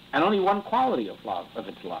 And only one quality of love, if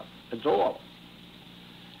it's love. It's all.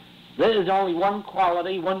 There is only one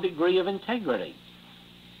quality, one degree of integrity.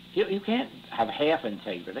 You can't have half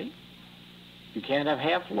integrity. You can't have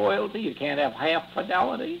half loyalty. You can't have half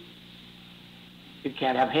fidelity. You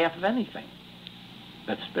can't have half of anything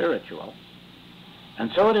that's spiritual.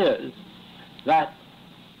 And so it is that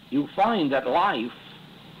you find that life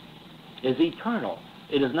is eternal.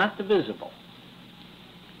 It is not divisible.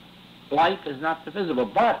 Life is not divisible,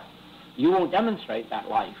 but you won't demonstrate that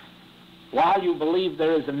life while you believe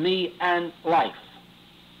there is a me and life.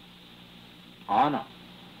 Oh, no.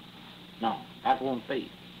 No, that won't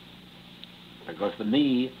be. Because the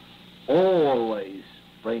me always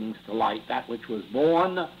brings to light that which was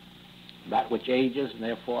born, that which ages, and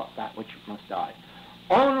therefore that which must die.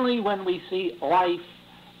 Only when we see life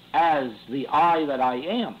as the I that I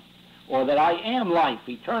am, or that I am life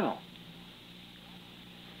eternal,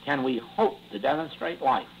 can we hope to demonstrate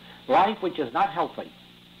life. Life which is not healthy.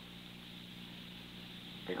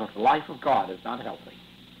 Because the life of God is not healthy.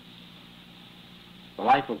 The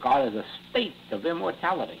life of God is a state of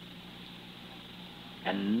immortality.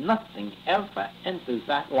 And nothing ever enters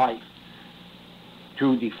that life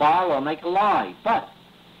to defile or make a lie. But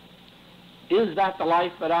is that the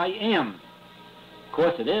life that I am? Of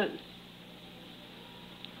course it is.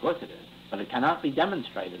 Of course it is. But it cannot be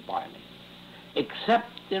demonstrated by me, except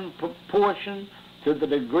in proportion to the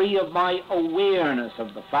degree of my awareness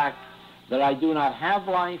of the fact that I do not have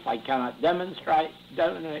life, I cannot demonstrate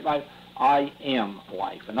life, I am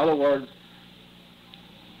life. In other words,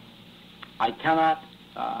 I cannot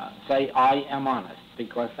say I am honest,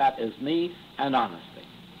 because that is me and honesty.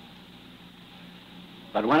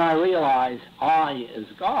 But when I realize I is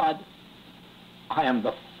God, I am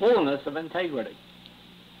the fullness of integrity.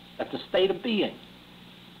 That's a state of being.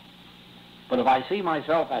 But if I see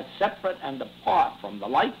myself as separate and apart from the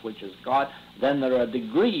life which is God, then there are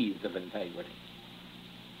degrees of integrity.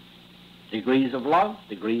 Degrees of love,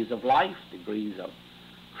 degrees of life, degrees of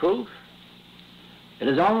truth. It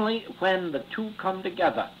is only when the two come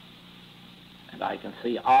together and I can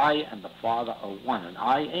see I and the Father are one, and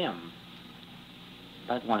I am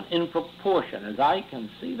that one. In proportion as I can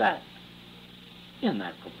see that, in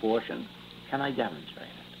that proportion can I demonstrate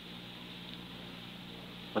it.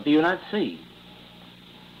 But do you not see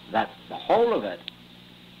that the whole of it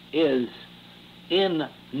is in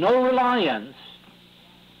no reliance,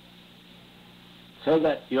 so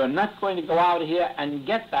that you're not going to go out here and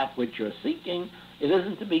get that which you're seeking? It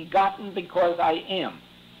isn't to be gotten because I am.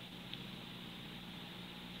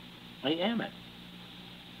 I am it.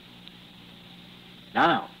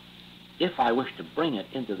 Now, if I wish to bring it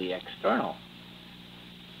into the external,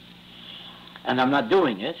 and I'm not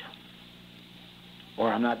doing it,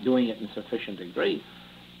 or I'm not doing it in sufficient degree,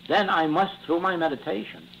 then I must, through my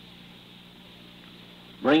meditation,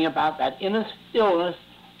 bring about that inner stillness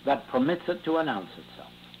that permits it to announce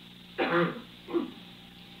itself.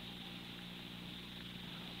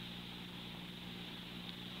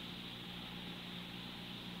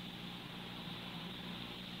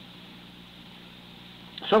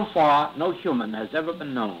 So far, no human has ever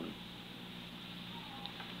been known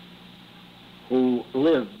who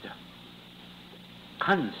lived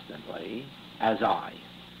constantly as I.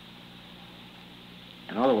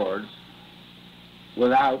 In other words,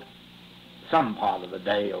 without some part of the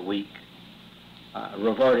day or week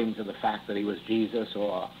reverting to the fact that he was Jesus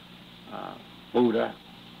or Buddha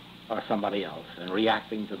or somebody else and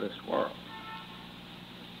reacting to this world.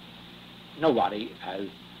 Nobody has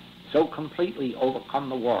so completely overcome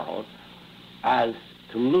the world as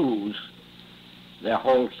to lose their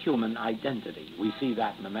whole human identity. We see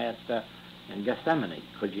that in the Master in Gethsemane.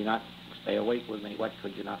 Could you not stay awake with me? What,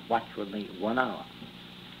 could you not watch with me 1 hour?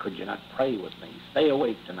 Could you not pray with me? Stay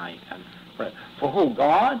awake tonight and pray. For who?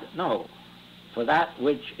 God? No. For that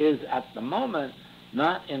which is at the moment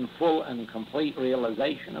not in full and complete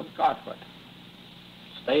realization of Godhood.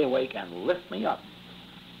 Stay awake and lift me up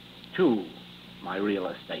to my real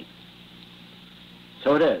estate.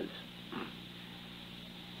 So it is.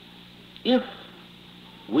 If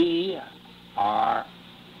we are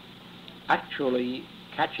actually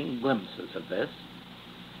catching glimpses of this,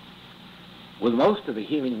 with most of the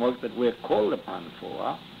healing work that we're called upon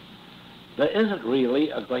for, there isn't really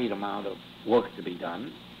a great amount of work to be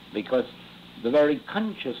done, because the very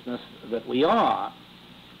consciousness that we are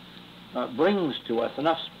brings to us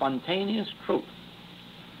enough spontaneous truth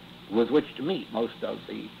with which to meet most of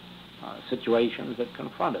the situations that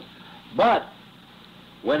confront us. But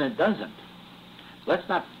when it doesn't, let's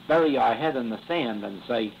not bury our head in the sand and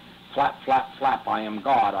say, flap, flap, flap, I am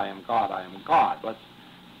God, I am God, I am God.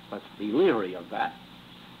 Let's be leery of that.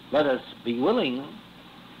 Let us be willing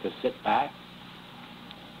to sit back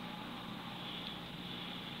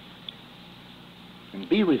and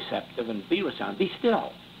be receptive and be resound. Be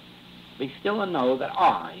still. Be still and know that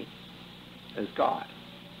I is God.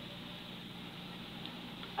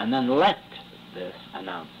 And then let this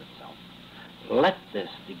announce itself. Let this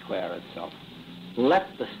declare itself. Let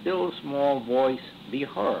the still small voice be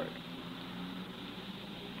heard.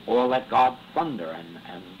 Or let God thunder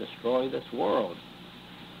and destroy this world.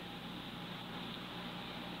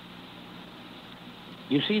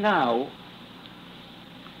 You see now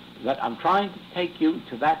that I'm trying to take you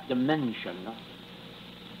to that dimension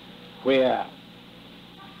where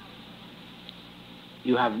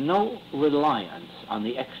you have no reliance on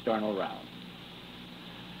the external realm,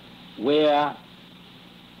 where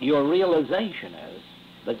your realization is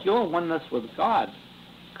that your oneness with God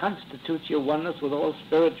constitutes your oneness with all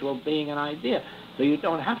spiritual being and idea. So you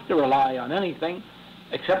don't have to rely on anything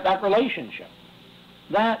except that relationship.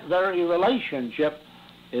 That very relationship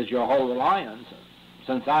is your whole reliance.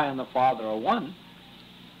 Since I and the Father are one,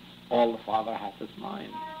 all the Father hath is mine.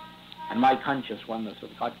 And my conscious oneness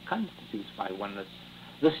with God constitutes my oneness.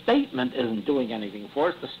 The statement isn't doing anything for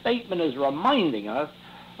us. The statement is reminding us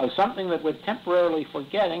of something that we're temporarily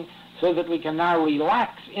forgetting, so that we can now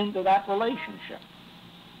relax into that relationship.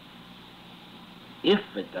 If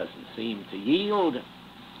it doesn't seem to yield,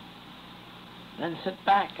 then sit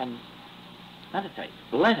back and meditate.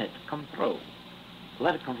 Let it come through.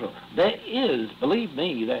 Let it come through. There is, believe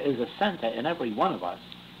me, there is a center in every one of us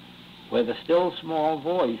where the still small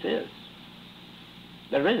voice is.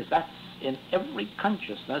 There is. That's in every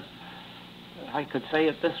consciousness. I could say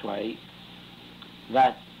it this way,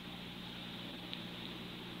 that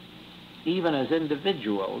even as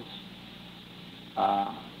individuals,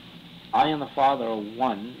 I and the Father are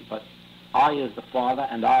one, but I is the Father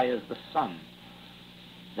and I is the Son.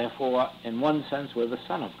 Therefore, in one sense, we're the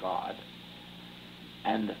Son of God.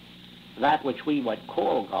 And that which we would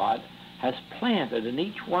call God has planted in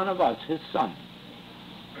each one of us his Son,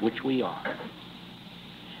 which we are.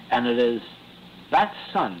 And it is that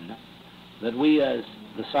Son that we, as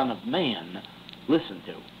the Son of Man, listen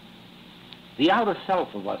to. The outer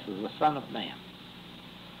self of us is the Son of Man.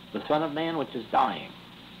 The Son of Man which is dying.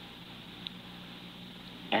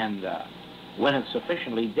 And when it's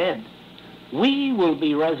sufficiently dead, we will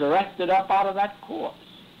be resurrected up out of that corpse.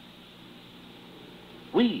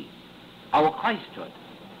 We, our Christhood,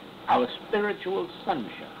 our spiritual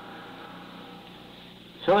sonship.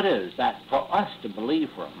 So it is that for us to believe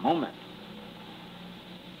for a moment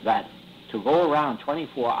that to go around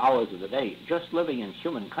 24 hours of the day just living in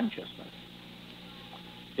human consciousness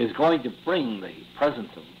is going to bring the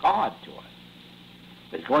presence of God to us,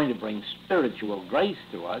 is going to bring spiritual grace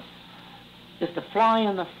to us, is to fly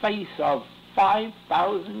in the face of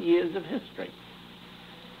 5,000 years of history.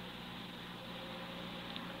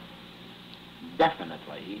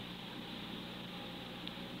 Definitely,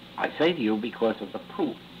 I say to you because of the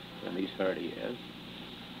proof in these 30 years,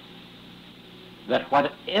 that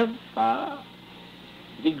whatever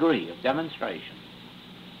degree of demonstration,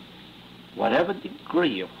 whatever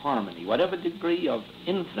degree of harmony, whatever degree of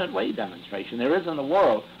infinite way demonstration there is in the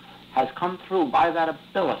world has come through by that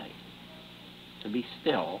ability to be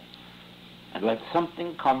still and let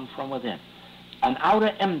something come from within. An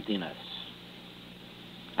outer emptiness,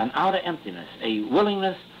 a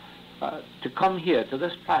willingness to come here to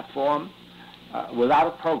this platform without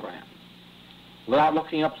a program, without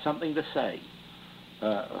looking up something to say,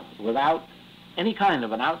 without any kind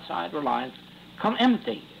of an outside reliance, come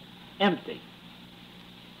empty, and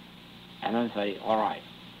then say, all right,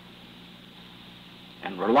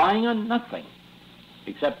 and relying on nothing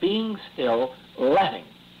except being still, letting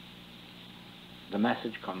the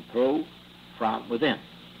message come through from within.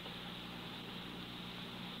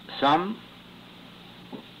 Some,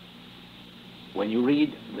 when you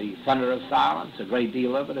read The Thunder of Silence, a great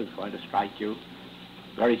deal of it is going to strike you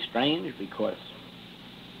very strange, because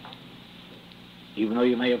even though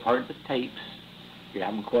you may have heard the tapes, you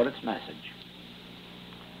haven't caught its message.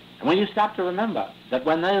 And when you stop to remember that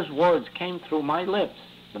when those words came through my lips,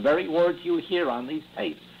 the very words you hear on these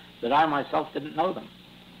tapes, that I myself didn't know them.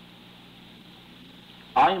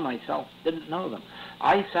 I myself didn't know them.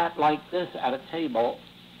 I sat like this at a table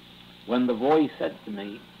when the voice said to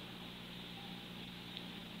me,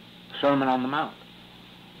 Sermon on the Mount.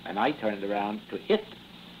 And I turned around to it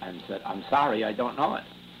and said, I'm sorry, I don't know it.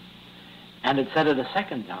 And it said it a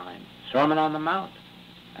second time, Sermon on the Mount.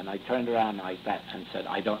 And I turned around like that and said,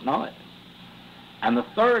 I don't know it. And the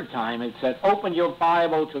third time it said, open your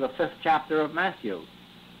Bible to the 5th chapter of Matthew.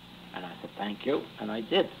 And I said, thank you, and I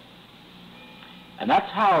did. And that's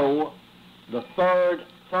how the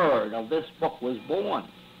third of this book was born.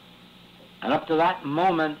 And up to that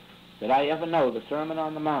moment did I ever know the Sermon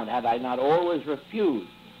on the Mount, had I not always refused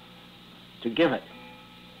to give it.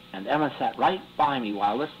 And Emma sat right by me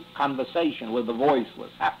while this conversation with the voice was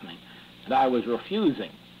happening, and I was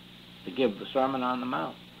refusing to give the Sermon on the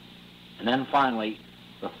Mount. And then finally,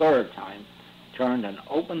 the third time, turned and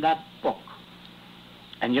opened that book.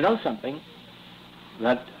 And you know something?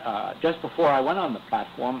 That just before I went on the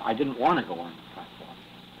platform, I didn't want to go on the platform.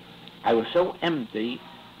 I was so empty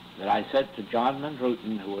that I said to John Van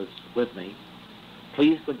Druten, who was with me,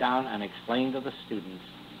 please go down and explain to the students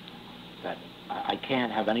that I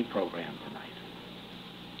can't have any program tonight.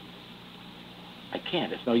 I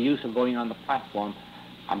can't. It's no use of going on the platform.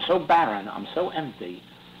 I'm so barren, I'm so empty,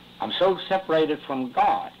 I'm so separated from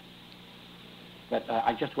God that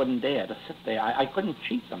I just wouldn't dare to sit there. I couldn't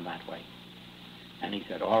cheat them that way. And he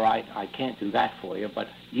said, all right, I can't do that for you, but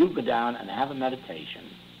you go down and have a meditation.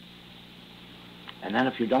 And then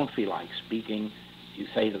if you don't feel like speaking, you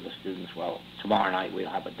say to the students, well, tomorrow night we'll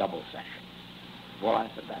have a double session. Well,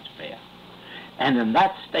 I said, that's fair. And in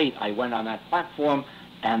that state, I went on that platform,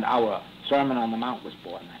 and our Sermon on the Mount was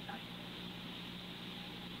born that night.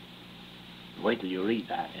 Wait till you read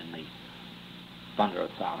that in the Thunder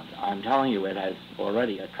of Silence. I'm telling you, it has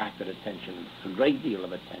already attracted attention, a great deal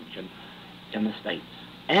of attention in the States.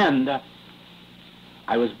 And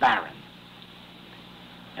I was barren.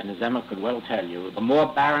 And as Emma could well tell you, the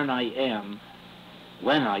more barren I am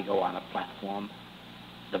when I go on a platform,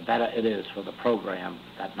 the better it is for the program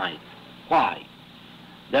that night. Why?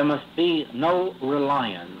 There must be no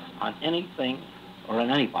reliance on anything or on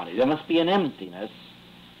anybody. There must be an emptiness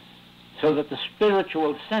so that the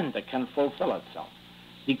spiritual center can fulfill itself,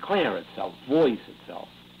 declare itself, voice itself.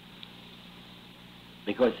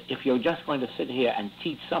 Because if you're just going to sit here and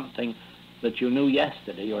teach something that you knew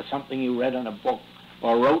yesterday or something you read in a book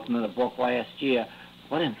or wrote in a book last year,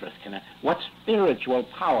 what interest can it? What spiritual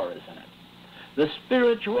power is in it? The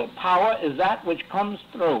spiritual power is that which comes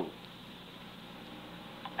through.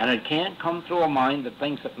 And it can't come through a mind that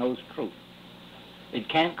thinks it knows truth. It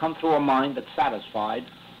can't come through a mind that's satisfied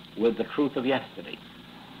with the truth of yesterday.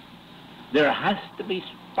 There has to be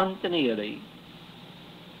spontaneity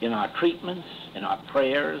in our treatments, in our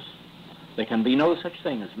prayers. There can be no such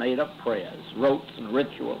thing as made-up prayers, rotes and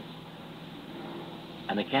rituals.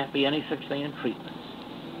 And there can't be any such thing in treatments.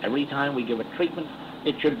 Every time we give a treatment,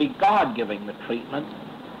 it should be God giving the treatment,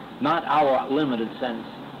 not our limited sense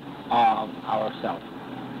of ourself.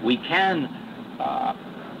 We can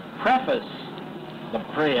preface the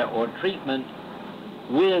prayer or treatment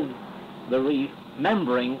with the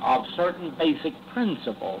remembering of certain basic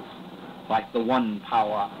principles, like the one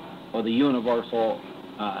power or the universal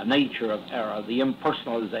nature of error, the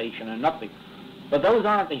impersonalization and nothing. But those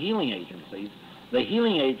aren't the healing agencies. The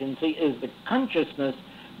healing agency is the consciousness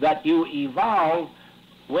that you evolve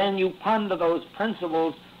when you ponder those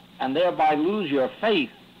principles and thereby lose your faith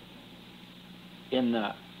in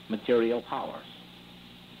the material powers.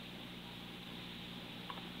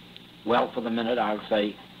 Well, for the minute, I'll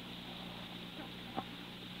say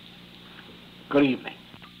good evening.